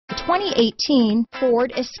2018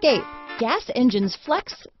 Ford Escape. Gas engines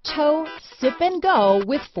flex, tow, sip and go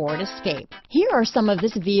with Ford Escape. Here are some of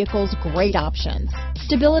this vehicle's great options: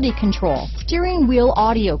 stability control, steering wheel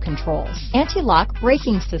audio controls, anti-lock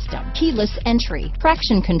braking system, keyless entry,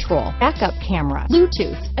 traction control, backup camera,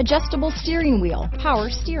 Bluetooth, adjustable steering wheel, power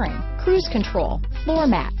steering, cruise control, floor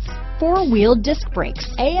mats, four-wheel disc brakes,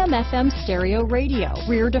 AM/FM stereo radio,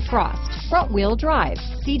 rear defrost, front-wheel drive,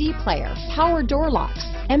 CD player, power door locks,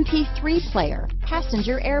 MP3 player,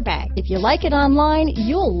 passenger airbag. If you like it online,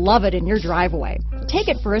 you'll love it in your driveway. Take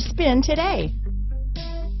it for a spin today.